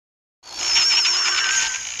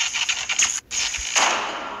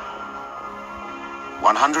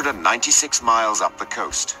196 miles up the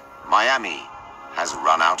coast, Miami has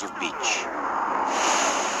run out of beach.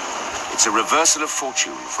 It's a reversal of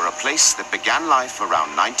fortune for a place that began life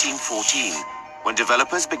around 1914, when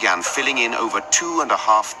developers began filling in over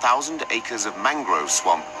 2,500 acres of mangrove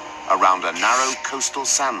swamp around a narrow coastal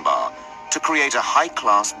sandbar to create a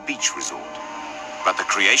high-class beach resort. But the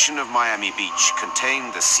creation of Miami Beach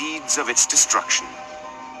contained the seeds of its destruction.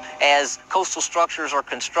 As coastal structures are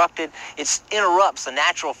constructed, it interrupts the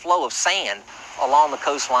natural flow of sand along the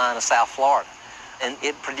coastline of South Florida. And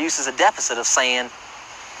it produces a deficit of sand,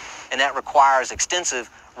 and that requires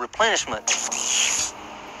extensive replenishment.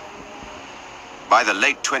 By the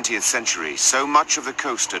late 20th century, so much of the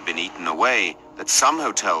coast had been eaten away that some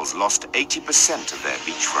hotels lost 80% of their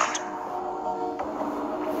beachfront.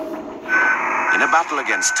 In a battle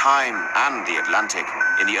against time and the Atlantic,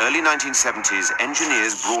 in the early 1970s,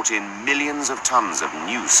 engineers brought in millions of tons of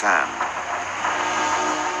new sand.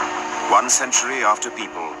 1 century after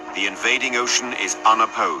people, the invading ocean is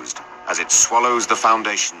unopposed as it swallows the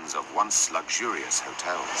foundations of once luxurious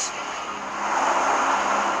hotels.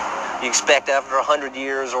 You expect after 100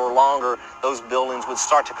 years or longer, those buildings would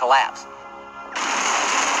start to collapse.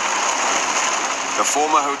 The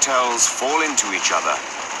former hotels fall into each other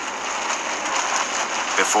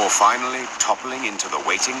before finally toppling into the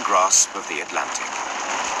waiting grasp of the Atlantic.